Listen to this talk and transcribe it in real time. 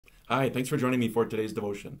Hi, thanks for joining me for today's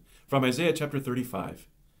devotion. From Isaiah chapter 35.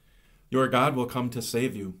 Your God will come to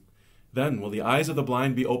save you. Then will the eyes of the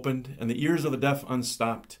blind be opened, and the ears of the deaf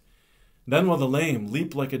unstopped. Then will the lame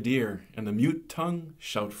leap like a deer, and the mute tongue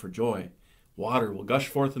shout for joy. Water will gush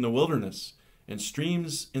forth in the wilderness, and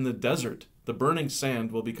streams in the desert. The burning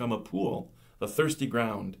sand will become a pool, the thirsty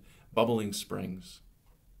ground, bubbling springs.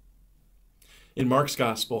 In Mark's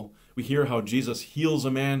gospel, we hear how Jesus heals a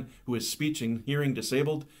man who is speech and hearing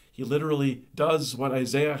disabled. He literally does what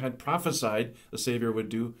Isaiah had prophesied the Savior would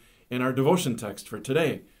do in our devotion text for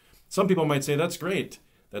today. Some people might say that's great,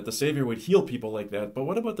 that the Savior would heal people like that, but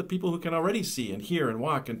what about the people who can already see and hear and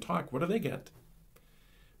walk and talk? What do they get?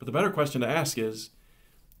 But the better question to ask is,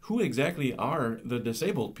 who exactly are the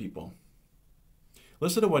disabled people?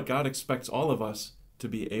 Listen to what God expects all of us to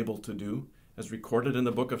be able to do, as recorded in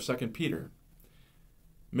the book of 2 Peter.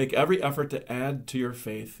 Make every effort to add to your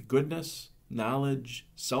faith goodness, knowledge,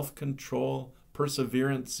 self-control,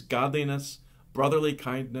 perseverance, godliness, brotherly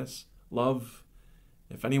kindness, love.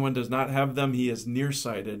 If anyone does not have them, he is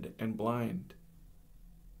nearsighted and blind.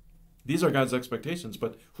 These are God's expectations,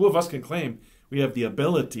 but who of us can claim we have the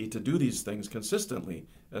ability to do these things consistently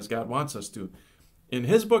as God wants us to? In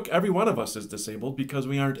his book, every one of us is disabled because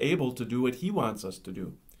we aren't able to do what he wants us to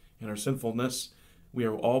do. In our sinfulness, we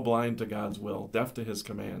are all blind to God's will, deaf to his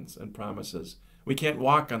commands and promises. We can't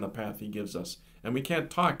walk on the path he gives us, and we can't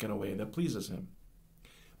talk in a way that pleases him.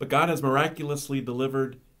 But God has miraculously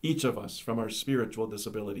delivered each of us from our spiritual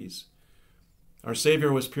disabilities. Our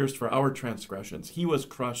Savior was pierced for our transgressions. He was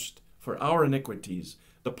crushed for our iniquities.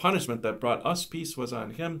 The punishment that brought us peace was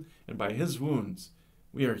on him, and by his wounds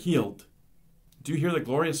we are healed. Do you hear the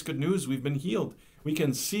glorious good news? We've been healed. We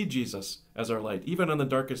can see Jesus as our light, even on the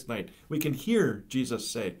darkest night. We can hear Jesus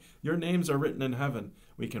say, your names are written in heaven.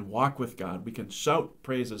 We can walk with God. We can shout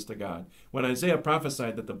praises to God. When Isaiah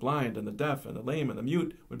prophesied that the blind and the deaf and the lame and the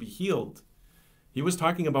mute would be healed, he was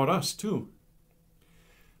talking about us too.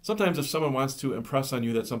 Sometimes if someone wants to impress on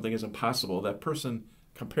you that something is impossible, that person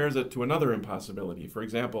compares it to another impossibility. For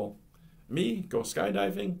example, me, go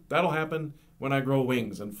skydiving, that'll happen when I grow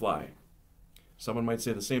wings and fly. Someone might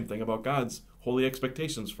say the same thing about God's holy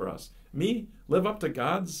expectations for us. Me, live up to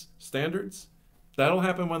God's standards? That'll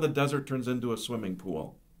happen when the desert turns into a swimming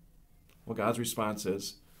pool. Well, God's response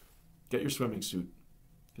is, get your swimming suit.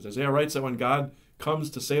 Because Isaiah writes that when God comes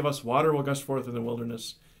to save us, water will gush forth in the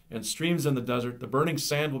wilderness and streams in the desert. The burning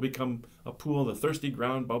sand will become a pool, the thirsty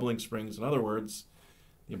ground, bubbling springs. In other words,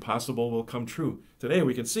 the impossible will come true. Today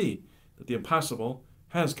we can see that the impossible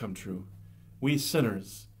has come true. We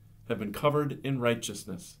sinners have been covered in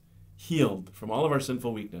righteousness, healed from all of our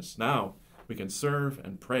sinful weakness. Now we can serve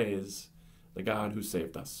and praise the God who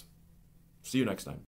saved us. See you next time.